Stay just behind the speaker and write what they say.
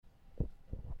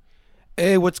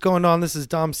Hey, what's going on? This is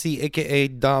Dom C, aka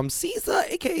Dom Caesar,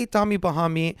 aka Tommy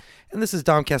Bahami, and this is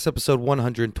Domcast episode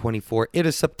 124. It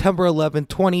is September 11th,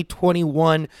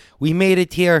 2021. We made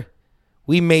it here.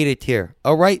 We made it here.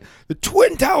 All right? The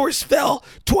Twin Towers fell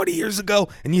 20 years ago,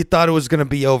 and you thought it was going to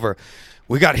be over.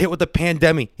 We got hit with the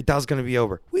pandemic. You thought it was going to be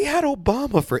over. We had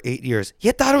Obama for 8 years.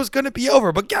 You thought it was going to be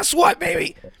over. But guess what,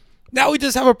 baby? Now we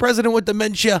just have a president with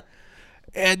dementia.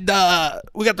 And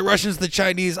we got the Russians, the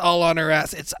Chinese all on our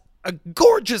ass. It's a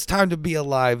gorgeous time to be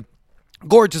alive.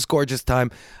 Gorgeous, gorgeous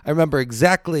time. I remember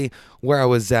exactly where I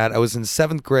was at. I was in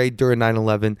 7th grade during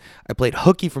 9/11. I played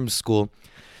hooky from school.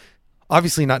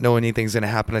 Obviously not knowing anything's going to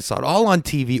happen. I saw it all on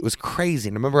TV. It was crazy.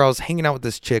 And I remember I was hanging out with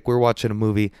this chick. We were watching a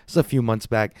movie. This was a few months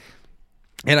back.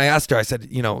 And I asked her, I said,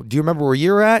 do you remember where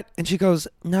you were at? And she goes,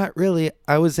 not really.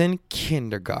 I was in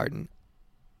kindergarten.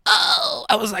 Oh,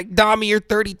 I was like, Dommy, you're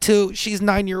 32. She's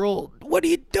 9-year-old. What are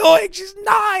you doing? She's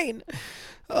 9.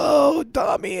 Oh,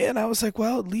 Dommy. And I was like,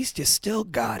 well, at least you still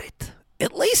got it.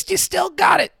 At least you still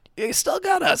got it. You still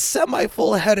got a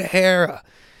semi-full head of hair, a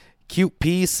cute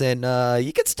piece, and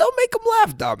you can still make them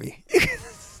laugh, Dommy. You can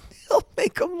still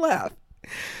make them laugh.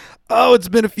 Oh, it's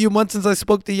been a few months since I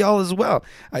spoke to y'all as well.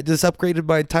 I just upgraded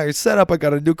my entire setup. I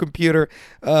got a new computer.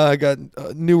 I got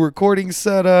a new recording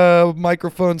setup,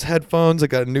 microphones, headphones. I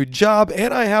got a new job,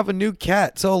 and I have a new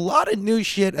cat. So a lot of new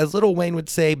shit. As Lil Wayne would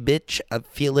say, bitch, I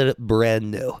feel it brand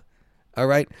new. All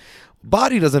right?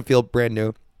 Body doesn't feel brand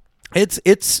new.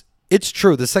 It's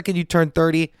true. The second you turn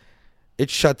 30, it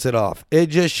shuts it off. It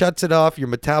just shuts it off. Your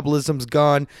metabolism's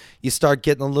gone. You start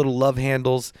getting the little love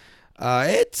handles.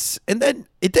 And then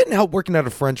it didn't help working at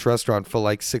a French restaurant for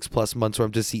like 6+ months where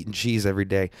I'm just eating cheese every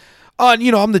day. Oh, and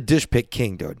I'm the dish pit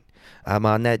king, dude. I'm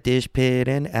on that dish pit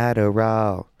and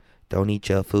Adderall. Don't eat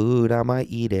your food, I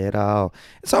might eat it all.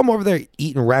 So I'm over there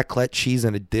eating raclette cheese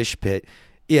in a dish pit.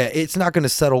 Yeah, it's not going to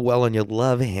settle well on your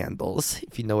love handles,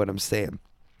 if you know what I'm saying.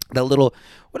 That little,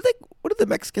 what do the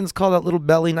Mexicans call that little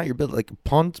belly? Not your belly, like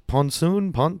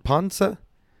ponsoon, panza?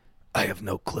 I have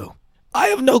no clue.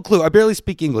 I barely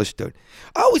speak English, dude.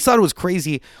 I always thought it was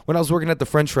crazy when I was working at the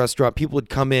French restaurant. People would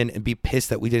come in and be pissed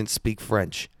that we didn't speak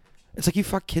French. It's like, you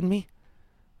fuck kidding me?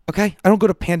 Okay? I don't go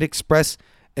to Panda Express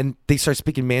and they start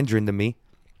speaking Mandarin to me.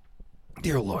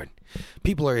 Dear Lord.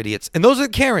 People are idiots. And those are the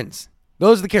Karens.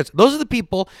 Those are the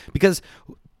people because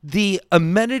the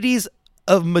amenities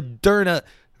of Moderna...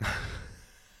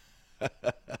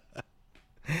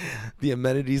 The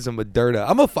amenities of Moderna.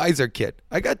 I'm a Pfizer kid.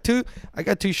 I got two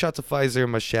shots of Pfizer in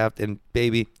my shaft, and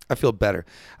baby, I feel better.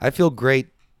 I feel great.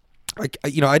 I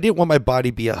didn't want my body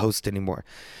to be a host anymore.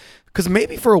 Because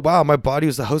maybe for a while, my body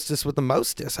was the hostess with the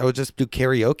mostest. I would just do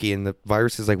karaoke, and the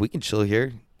virus is like, we can chill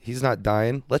here. He's not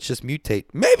dying. Let's just mutate.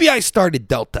 Maybe I started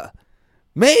Delta.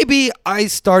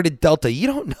 You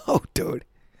don't know, dude.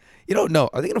 You don't know.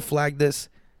 Are they going to flag this?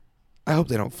 I hope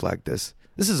they don't flag this.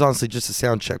 This is honestly just a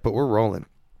sound check, but we're rolling.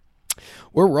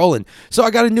 So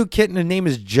I got a new kitten. Her name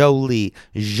is Jolie.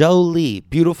 Jolie.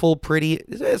 Beautiful, pretty.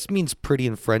 This means pretty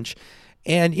in French.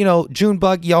 And,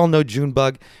 Junebug. Y'all know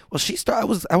Junebug. Well,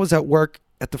 I was at work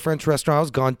at the French restaurant. I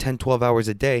was gone 10, 12 hours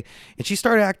a day. And she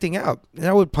started acting out. And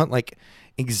I would punt like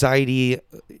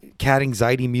cat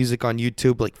anxiety music on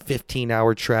YouTube, like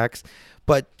 15-hour tracks.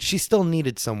 But she still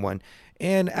needed someone.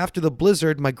 And after the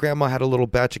blizzard, my grandma had a little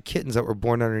batch of kittens that were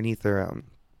born underneath her,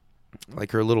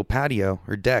 like her little patio,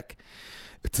 her deck.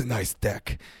 It's a nice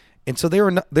deck. And so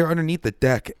they're underneath the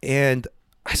deck. And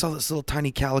I saw this little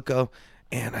tiny calico.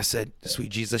 And I said, sweet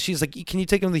Jesus. She's like, can you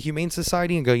take him to the Humane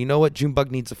Society? And go, you know what?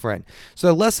 Junebug needs a friend. So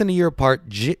they're less than a year apart.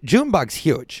 Junebug's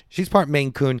huge. She's part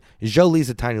Maine Coon. Jolie's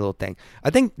a tiny little thing.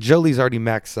 I think Jolie's already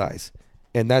max size.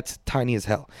 And that's tiny as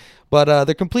hell. But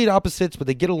they're complete opposites, but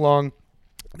they get along.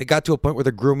 They got to a point where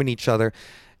they're grooming each other.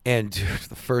 And dude,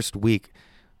 the first week,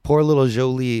 poor little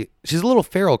Jolie, she's a little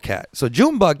feral cat. So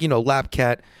Junebug, lab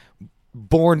cat,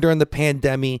 born during the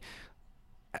pandemic.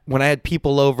 When I had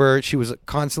people over, she was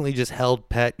constantly just held,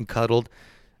 pet, and cuddled.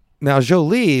 Now,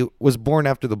 Jolie was born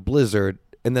after the blizzard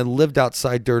and then lived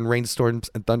outside during rainstorms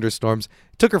and thunderstorms.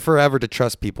 It took her forever to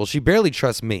trust people. She barely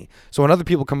trusts me. So when other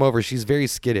people come over, she's very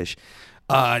skittish.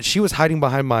 She was hiding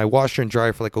behind my washer and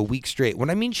dryer for like a week straight. When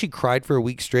I mean she cried for a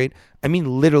week straight, I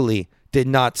mean literally did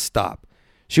not stop.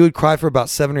 She would cry for about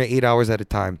 7 or 8 hours at a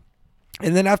time.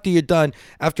 And then after you're done,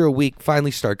 after a week,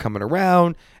 finally started coming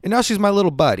around. And now she's my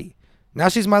little buddy.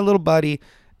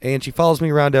 And she follows me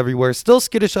around everywhere. Still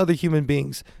skittish other human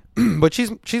beings. But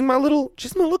she's my little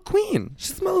queen.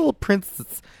 She's my little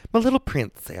princess.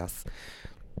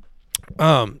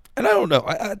 And I don't know.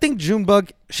 I think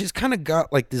Junebug, she's kind of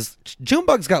got like this.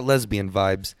 Junebug's got lesbian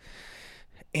vibes.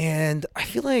 And I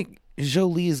feel like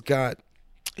Jolie's got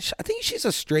I think she's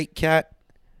a straight cat.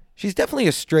 She's definitely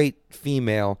a straight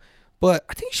female, but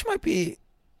I think she might be.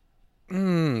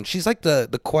 She's like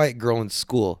the quiet girl in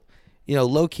school,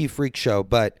 low key freak show.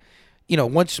 But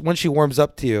once she warms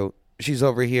up to you, she's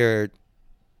over here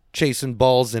chasing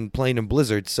balls and playing in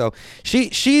blizzards. So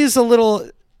she's a little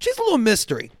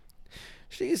mystery.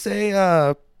 She's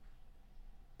a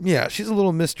she's a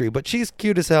little mystery, but she's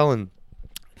cute as hell. And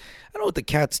I don't know what the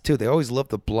cats too. They always love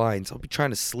the blinds. I'll be trying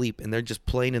to sleep and they're just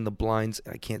playing in the blinds.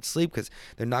 And I can't sleep because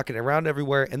they're knocking around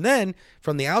everywhere. And then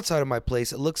from the outside of my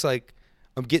place, it looks like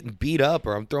I'm getting beat up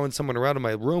or I'm throwing someone around in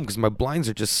my room because my blinds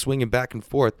are just swinging back and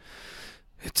forth.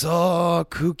 It's all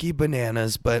kooky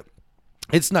bananas, but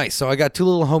it's nice. So I got two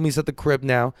little homies at the crib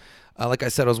now. Like I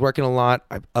said, I was working a lot.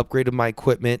 I upgraded my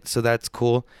equipment, so that's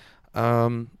cool.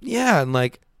 And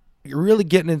like you're really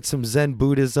getting into some Zen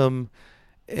Buddhism,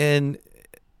 and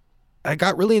I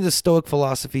got really into Stoic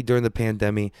philosophy during the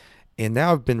pandemic, and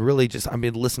now I've been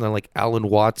listening to like Alan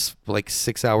Watts for like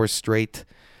 6 hours straight,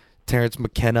 Terrence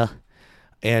McKenna,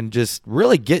 and just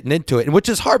really getting into it, and which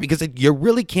is hard because you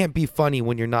really can't be funny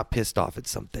when you're not pissed off at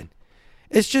something.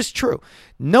 It's just true.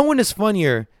 No one is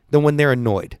funnier than when they're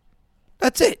annoyed.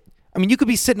 That's it. I mean, you could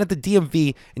be sitting at the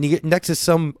DMV and you get next to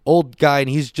some old guy and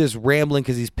he's just rambling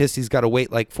because he's pissed he's got to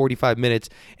wait like 45 minutes,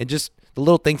 and just the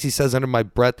little things he says under my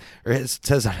breath, or it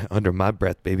says under my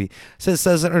breath, baby,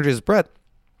 says under his breath,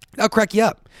 that'll crack you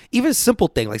up. Even a simple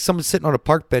thing like someone's sitting on a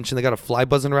park bench and they got a fly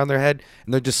buzzing around their head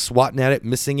and they're just swatting at it,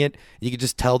 missing it. You can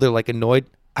just tell they're like annoyed.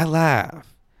 I laugh.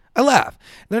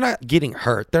 They're not getting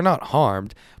hurt. They're not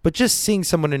harmed. But just seeing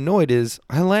someone annoyed is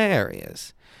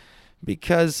hilarious.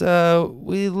 Because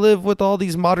we live with all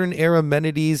these modern era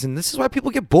amenities, and this is why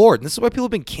people get bored. And this is why people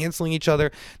have been canceling each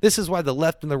other. This is why the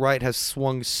left and the right have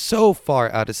swung so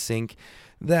far out of sync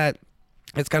that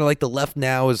it's kind of like the left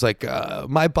now is like,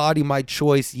 my body, my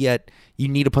choice, yet you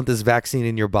need to put this vaccine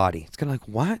in your body. It's kind of like,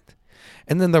 what?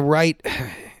 And then the right,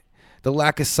 the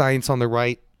lack of science on the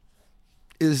right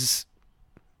is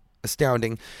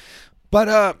astounding.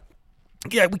 But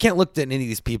yeah, we can't look at any of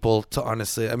these people to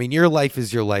honestly. I mean, your life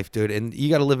is your life, dude, and you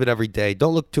got to live it every day.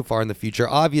 Don't look too far in the future.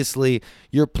 Obviously,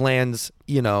 your plans,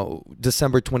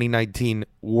 December 2019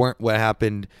 weren't what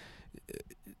happened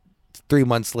 3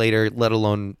 months later, let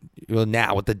alone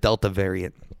now with the Delta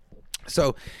variant.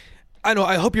 So, I know.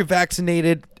 I hope you're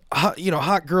vaccinated.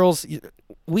 Hot girls.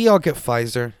 We all get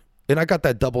Pfizer, and I got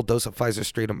that double dose of Pfizer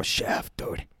straight on my shaft,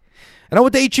 dude. And I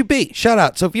went to HEB. Shout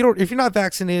out. So if you're not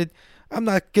vaccinated, I'm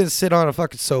not going to sit on a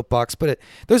fucking soapbox, but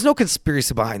there's no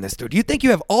conspiracy behind this, dude. You think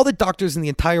you have all the doctors in the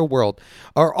entire world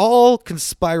are all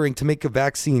conspiring to make a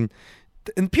vaccine,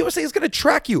 and people say it's going to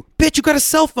track you. Bitch, you got a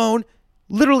cell phone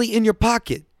literally in your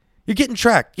pocket. You're getting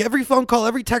tracked. Every phone call,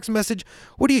 every text message.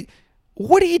 What do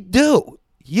you do?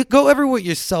 You go everywhere with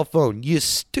your cell phone. You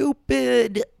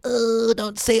stupid.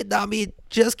 Don't say it, Nami. It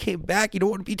just came back. You don't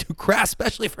want to be too crass,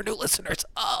 especially for new listeners.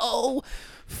 Oh,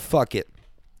 fuck it.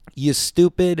 You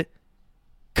stupid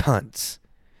cunts.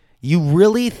 You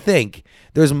really think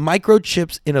there's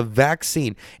microchips in a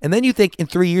vaccine, and then you think in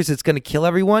 3 years it's going to kill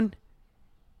everyone?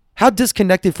 How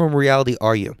disconnected from reality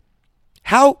are you?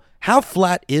 How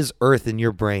flat is Earth in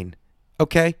your brain?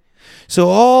 Okay? So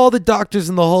all the doctors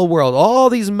in the whole world, all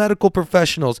these medical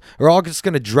professionals are all just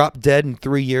going to drop dead in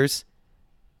 3 years?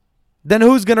 Then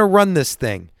who's going to run this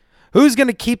thing? Who's going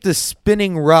to keep this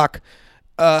spinning rock?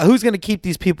 Who's going to keep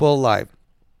these people alive?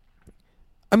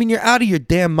 I mean, you're out of your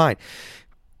damn mind.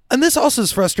 And this also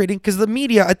is frustrating because the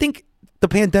media, I think the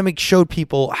pandemic showed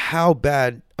people how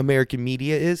bad American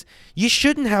media is. You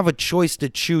shouldn't have a choice to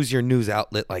choose your news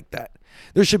outlet like that.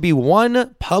 There should be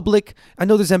one public, I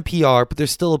know there's NPR, but they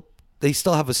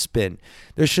still have a spin.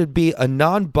 There should be a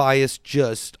non-biased,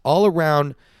 just all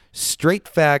around straight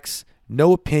facts,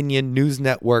 no opinion news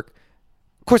network.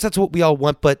 Of course, that's what we all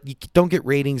want, but you don't get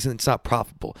ratings and it's not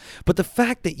profitable. But the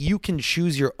fact that you can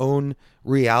choose your own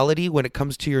reality when it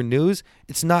comes to your news,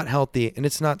 it's not healthy and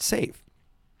it's not safe.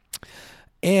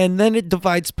 And then it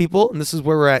divides people, and this is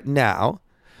where we're at now.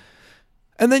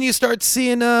 And then you start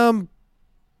seeing,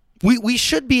 we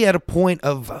should be at a point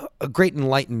of a great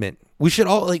enlightenment. We should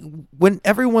all, like, when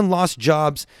everyone lost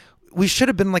jobs, we should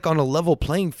have been like on a level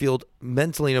playing field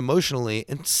mentally and emotionally,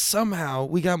 and somehow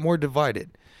we got more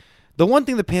divided. The one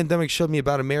thing the pandemic showed me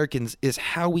about Americans is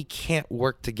how we can't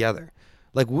work together.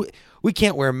 Like, we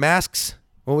can't wear masks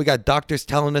when we got doctors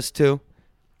telling us to.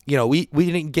 We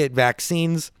didn't get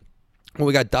vaccines when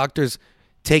we got doctors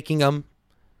taking them.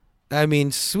 I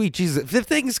mean, sweet Jesus. If the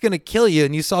thing's going to kill you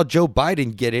and you saw Joe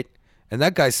Biden get it and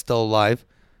that guy's still alive,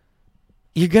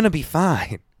 you're going to be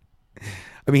fine.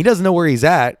 I mean, he doesn't know where he's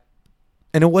at.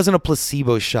 And it wasn't a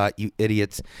placebo shot, you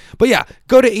idiots. But yeah,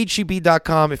 go to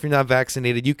HEB.com if you're not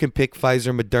vaccinated. You can pick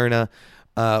Pfizer, Moderna,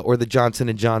 or the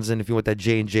Johnson & Johnson if you want that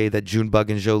J&J, that Junebug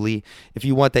and Jolie. If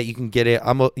you want that, you can get it.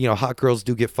 Hot girls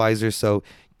do get Pfizer, so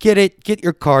get it. Get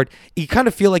your card. You kind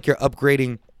of feel like you're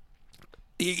upgrading.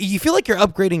 You feel like you're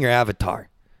upgrading your avatar.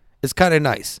 It's kind of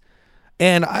nice.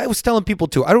 And I was telling people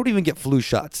too, I don't even get flu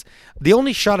shots. The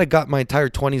only shot I got in my entire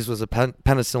 20s was a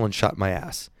penicillin shot in my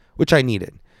ass, which I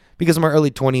needed. Because in my early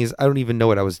 20s, I don't even know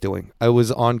what I was doing. I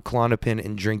was on Klonopin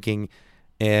and drinking,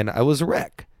 and I was a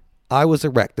wreck.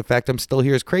 The fact I'm still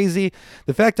here is crazy.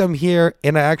 The fact I'm here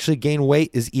and I actually gain weight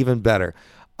is even better.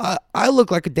 I look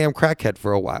like a damn crackhead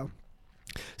for a while.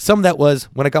 Some of that was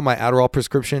when I got my Adderall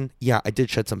prescription. Yeah, I did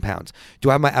shed some pounds. Do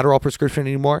I have my Adderall prescription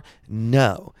anymore?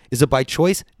 No. Is it by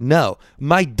choice? No.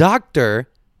 My doctor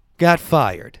got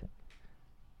fired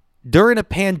during a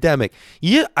pandemic.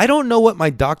 Yeah, I don't know what my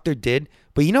doctor did,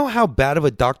 but you know how bad of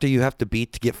a doctor you have to be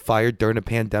to get fired during a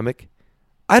pandemic?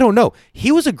 I don't know.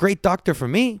 He was a great doctor for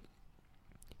me.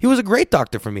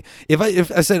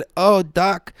 If I said, "Oh,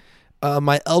 doc,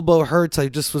 my elbow hurts. I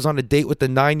just was on a date with a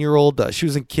 9-year-old. She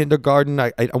was in kindergarten.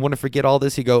 I want to forget all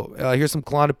this." He'd go, "Here's some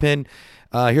Klonopin.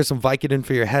 Here's some Vicodin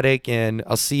for your headache, and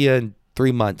I'll see you in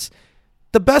 3 months."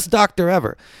 The best doctor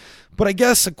ever. But I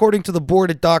guess according to the board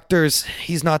of doctors,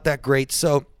 he's not that great.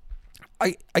 So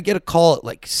I get a call at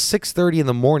like 6:30 in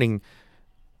the morning,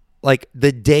 like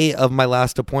the day of my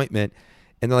last appointment.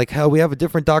 And they're like, "Hell, we have a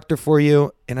different doctor for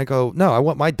you." And I go, "No, I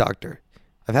want my doctor.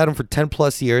 I've had him for 10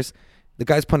 plus years. The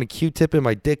guy's putting a Q-tip in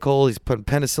my dick hole. He's putting a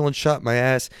penicillin shot in my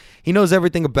ass. He knows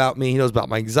everything about me. He knows about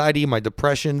my anxiety, my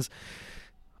depressions.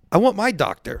 I want my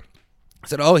doctor." I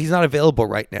said, "Oh, he's not available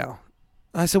right now."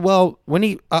 I said, "Well,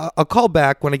 I'll call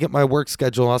back when I get my work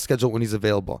schedule. I'll schedule it when he's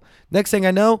available." Next thing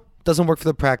I know, doesn't work for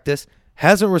the practice.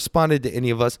 Hasn't responded to any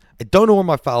of us. I don't know where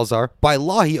my files are. By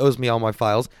law, he owes me all my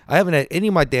files. I haven't had any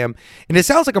of my damn... And it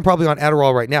sounds like I'm probably on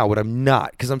Adderall right now, but I'm not,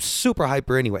 because I'm super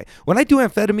hyper anyway. When I do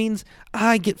amphetamines,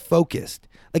 I get focused.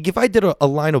 Like if I did a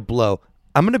line of blow,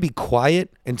 I'm going to be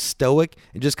quiet and stoic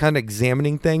and just kind of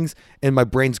examining things, and my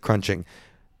brain's crunching.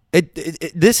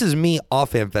 This is me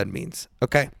off amphetamines,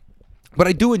 okay? But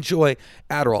I do enjoy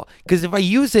Adderall, because if I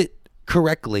use it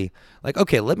correctly, like,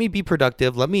 okay, let me be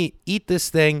productive. Let me eat this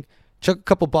thing, chug a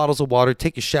couple bottles of water,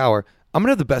 take a shower. I'm going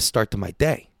to have the best start to my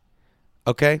day.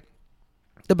 Okay?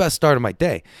 The best start of my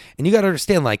day. And you got to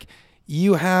understand, like,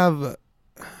 when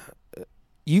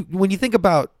you think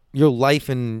about your life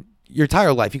and your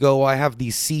entire life, you go, "Oh, I have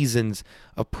these seasons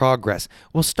of progress."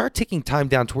 Well, start taking time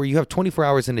down to where you have 24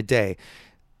 hours in a day.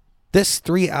 This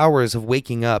 3 hours of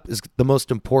waking up is the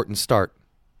most important start.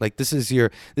 Like this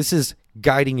is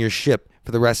guiding your ship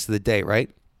for the rest of the day, right?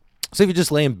 So if you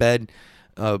just lay in bed,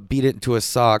 beat it into a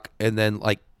sock, and then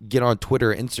like get on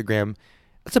Twitter or Instagram,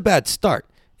 that's a bad start.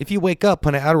 If you wake up,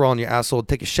 put an Adderall in your asshole,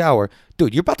 take a shower,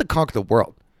 dude, you're about to conquer the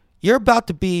world. You're about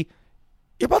to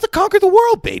conquer the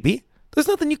world, baby. There's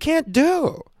nothing you can't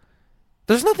do.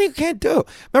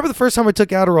 Remember the first time I took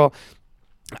Adderall,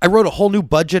 I wrote a whole new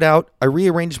budget out. I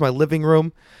rearranged my living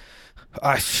room.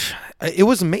 It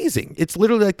was amazing. It's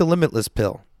literally like the Limitless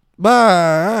pill. But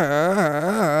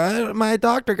my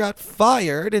doctor got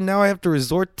fired, and now I have to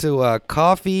resort to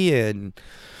coffee and,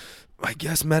 I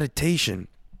guess, meditation.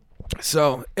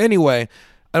 So anyway,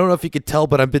 I don't know if you could tell,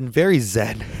 but I've been very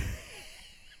zen.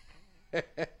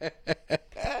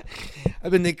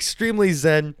 I've been extremely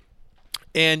zen.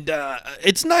 And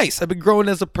it's nice. I've been growing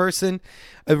as a person.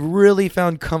 I've really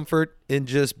found comfort in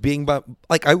just being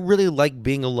I really like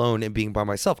being alone and being by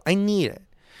myself. I need it.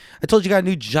 I told you I got a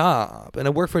new job, and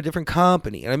I work for a different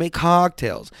company, and I make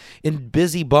cocktails in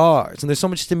busy bars, and there's so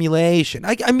much stimulation.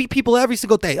 I meet people every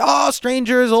single day. Oh,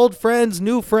 strangers, old friends,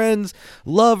 new friends,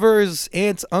 lovers,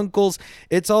 aunts, uncles.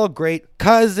 It's all great.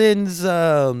 Cousins,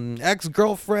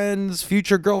 ex-girlfriends,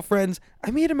 future girlfriends.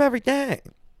 I meet them every day.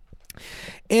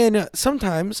 And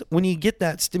sometimes when you get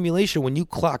that stimulation, when you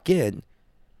clock in,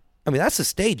 I mean, that's a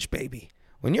stage, baby.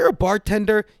 When you're a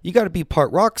bartender, you got to be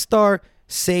part rock star,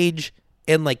 sage,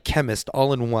 and like chemist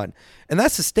all in one. And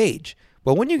that's the stage.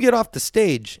 But when you get off the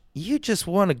stage, you just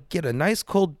want to get a nice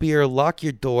cold beer, lock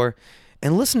your door,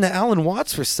 and listen to Alan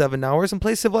Watts for 7 hours and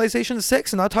play Civilization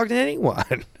 6 and not talk to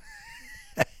anyone.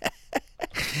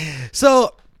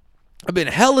 So I've been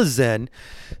hella zen,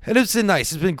 and it's been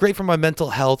nice. It's been great for my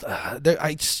mental health.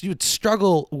 I would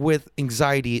struggle with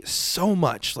anxiety so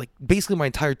much. Like basically my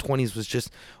entire 20s was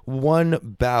just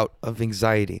one bout of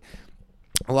anxiety.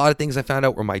 A lot of things I found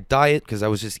out were my diet, because I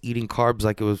was just eating carbs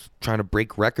like it was trying to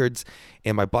break records,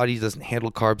 and my body doesn't handle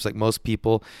carbs like most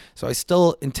people. So I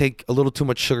still intake a little too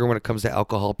much sugar when it comes to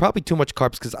alcohol, probably too much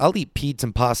carbs, because I'll eat pizza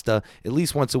and pasta at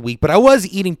least once a week. But I was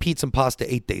eating pizza and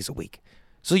pasta 8 days a week.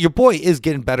 So your boy is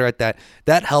getting better at that.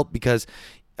 That helped, because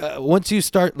once you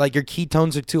start, like, your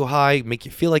ketones are too high, make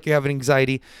you feel like you're having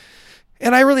anxiety.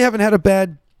 And I really haven't had a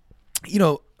bad,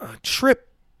 trip,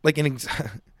 like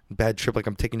bad trip, like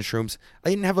I'm taking shrooms. I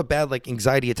didn't have a bad, like,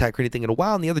 anxiety attack or anything in a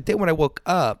while. And the other day when I woke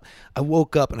up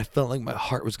and I felt like my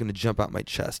heart was going to jump out my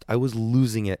chest. I was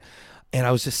losing it. And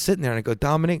I was just sitting there and I go,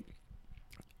 Dominic,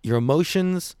 your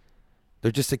emotions,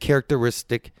 they're just a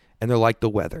characteristic, and they're like the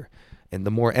weather. And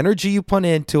the more energy you put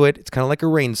into it, it's kind of like a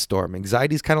rainstorm.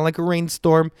 Anxiety is kind of like a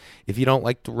rainstorm if you don't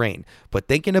like the rain. But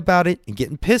thinking about it and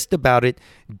getting pissed about it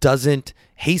doesn't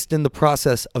hasten the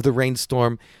process of the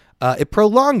rainstorm. It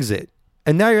prolongs it.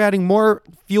 And now you're adding more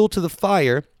fuel to the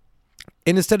fire.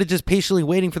 And instead of just patiently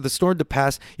waiting for the storm to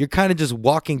pass, you're kind of just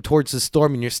walking towards the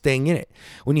storm and you're staying in it.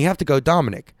 When you have to go,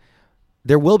 Dominic,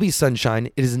 there will be sunshine.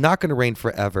 It is not going to rain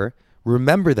forever.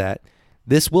 Remember that.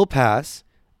 This will pass.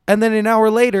 And then an hour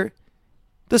later,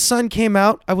 the sun came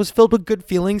out. I was filled with good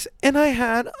feelings. And I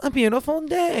had a beautiful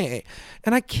day.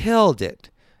 And I killed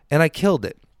it. I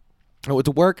went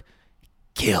to work.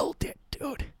 Killed it,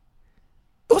 dude.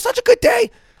 It was such a good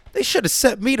day. They should have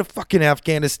sent me to fucking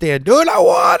Afghanistan, dude. I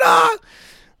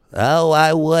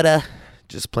woulda.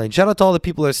 Just playing. Shout out to all the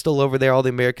people that are still over there, all the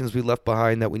Americans we left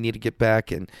behind that we need to get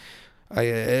back. And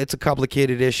it's a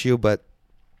complicated issue, but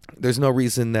there's no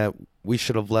reason that we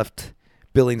should have left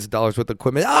billions of dollars worth of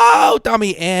equipment. Oh,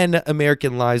 dummy, and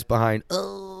American lives behind.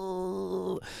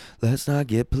 Oh, let's not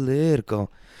get political.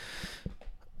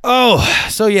 Oh,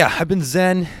 so yeah, I've been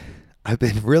zen. I've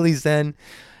been really zen.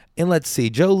 And let's see,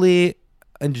 Jolie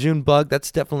and Junebug,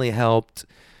 that's definitely helped.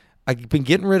 I've been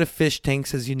getting rid of fish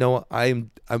tanks. As you know, I'm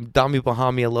Dami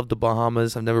Bahami. I love the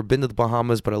Bahamas. I've never been to the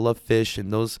Bahamas, but I love fish.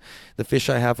 And the fish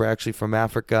I have are actually from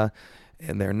Africa,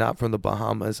 and they're not from the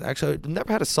Bahamas. Actually, I've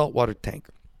never had a saltwater tank.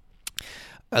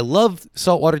 I love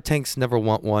saltwater tanks. Never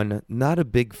want one. Not a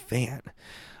big fan.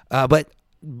 But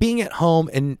being at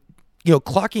home and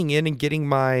clocking in and getting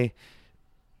my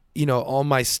all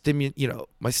my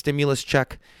my stimulus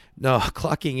check. No,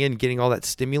 clocking in, getting all that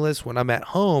stimulus when I'm at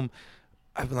home,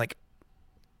 I've been like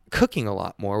cooking a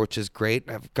lot more, which is great.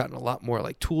 I've gotten a lot more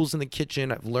like tools in the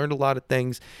kitchen. I've learned a lot of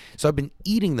things. So I've been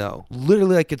eating though,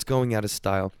 literally like it's going out of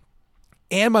style.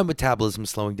 And my metabolism is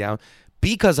slowing down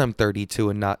because I'm 32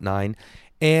 and not 9.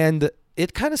 And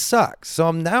it kind of sucks. So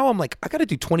I'm like, I got to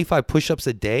do 25 push-ups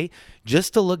a day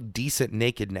just to look decent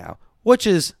naked now, which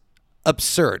is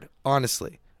absurd,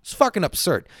 honestly. It's fucking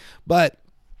absurd. But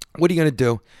what are you going to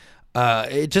do?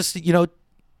 It just,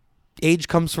 age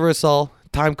comes for us all.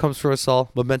 Time comes for us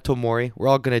all. Memento mori. We're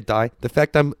all going to die. The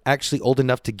fact I'm actually old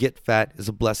enough to get fat is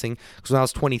a blessing. Because when I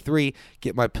was 23,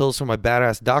 get my pills from my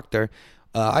badass doctor,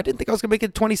 I didn't think I was going to make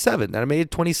it 27. Then I made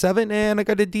it 27 and I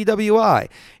got a DWI.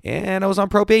 And I was on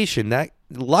probation. That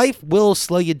life will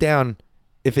slow you down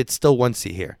if it still wants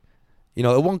you here. It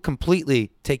won't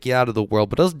completely take you out of the world,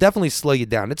 but it'll definitely slow you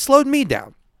down. It slowed me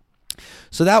down.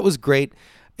 So that was great.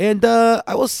 And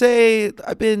I will say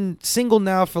I've been single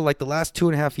now for like the last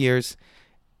 2.5 years,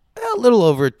 a little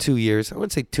over 2 years. I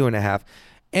wouldn't say 2.5.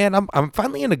 And I'm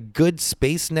finally in a good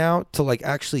space now to like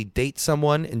actually date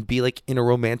someone and be like in a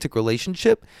romantic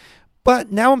relationship.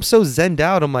 But now I'm so zenned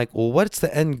out. I'm like, well, what's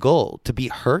the end goal? To be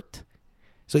hurt?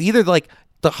 So either like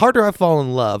the harder I fall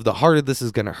in love, the harder this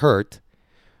is going to hurt.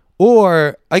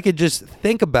 Or I could just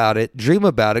think about it, dream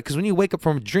about it. Because when you wake up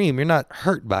from a dream, you're not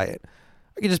hurt by it.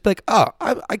 I could just be like, oh,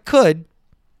 I could,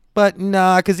 but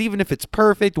nah, because even if it's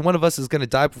perfect, one of us is going to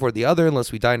die before the other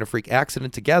unless we die in a freak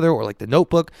accident together, or like The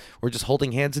Notebook, we're just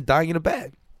holding hands and dying in a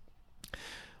bed.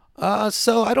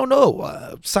 So I don't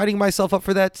know. Signing myself up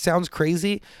for that sounds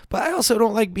crazy, but I also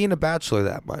don't like being a bachelor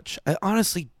that much. I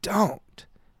honestly don't.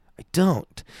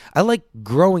 I like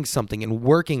growing something and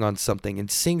working on something and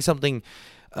seeing something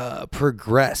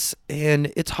progress.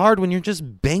 And it's hard when you're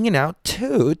just banging out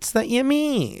toots that you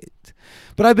meet.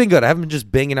 But I've been good. I haven't been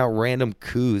just banging out random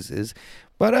coozes.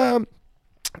 But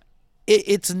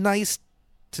it's nice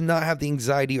to not have the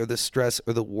anxiety or the stress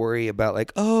or the worry about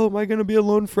like, oh, am I going to be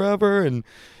alone forever? And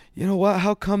you know what?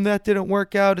 How come that didn't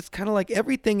work out? It's kind of like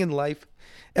everything in life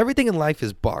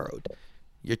is borrowed.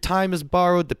 Your time is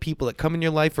borrowed. The people that come in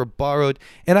your life are borrowed.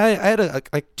 And I had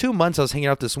like 2 months I was hanging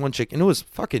out with this one chick, and it was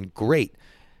fucking great.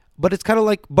 But it's kind of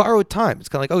like borrowed time. It's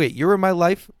kind of like, okay, you were in my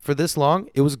life for this long.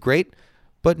 It was great.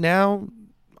 But now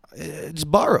it's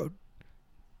borrowed.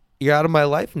 You're out of my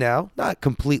life now. Not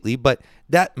completely, but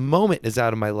that moment is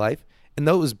out of my life. And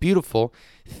though it was beautiful,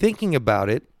 thinking about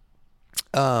it,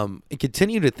 and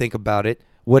continue to think about it,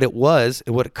 what it was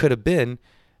and what it could have been,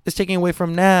 is taking away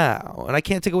from now. And I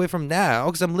can't take away from now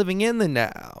because I'm living in the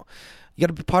now. You got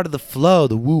to be part of the flow,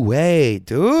 the woo way,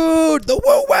 dude, the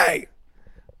woo way.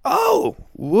 Oh,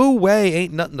 woo way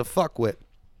ain't nothing to fuck with.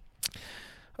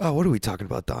 Oh, what are we talking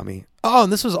about, Dami? Oh,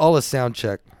 and this was all a sound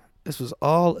check.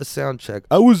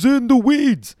 I was in the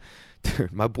weeds.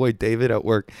 Dude, my boy David at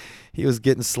work, he was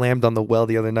getting slammed on the well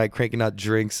the other night, cranking out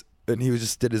drinks, and he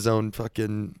just did his own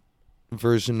fucking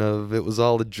version of "It Was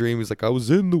All a Dream." He's like, I was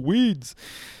in the weeds,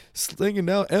 slinging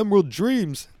out emerald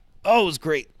dreams. Oh, it was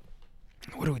great.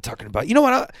 What are we talking about? You know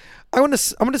what? I'm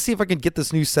gonna see if I can get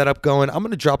this new setup going. I'm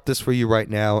gonna drop this for you right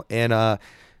now, and I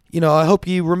hope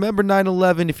you remember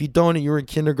 9/11. If you don't, and you're in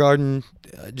kindergarten,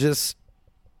 just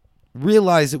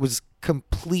realize it was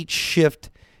complete shift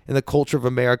in the culture of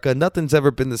America. Nothing's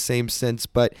ever been the same since,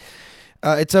 but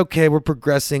it's okay. We're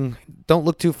progressing. Don't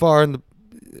look too far in the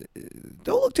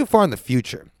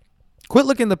future. Quit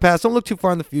looking in the past. Don't look too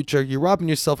far in the future. You're robbing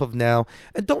yourself of now,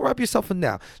 and don't rob yourself of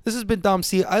now. This has been Dom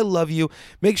C. I love you.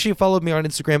 Make sure you follow me on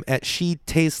Instagram at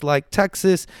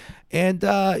SheTastelikeTexas, and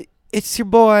it's your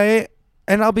boy,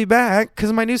 and I'll be back because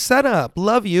of my new setup.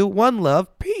 Love you. One love.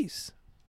 Peace.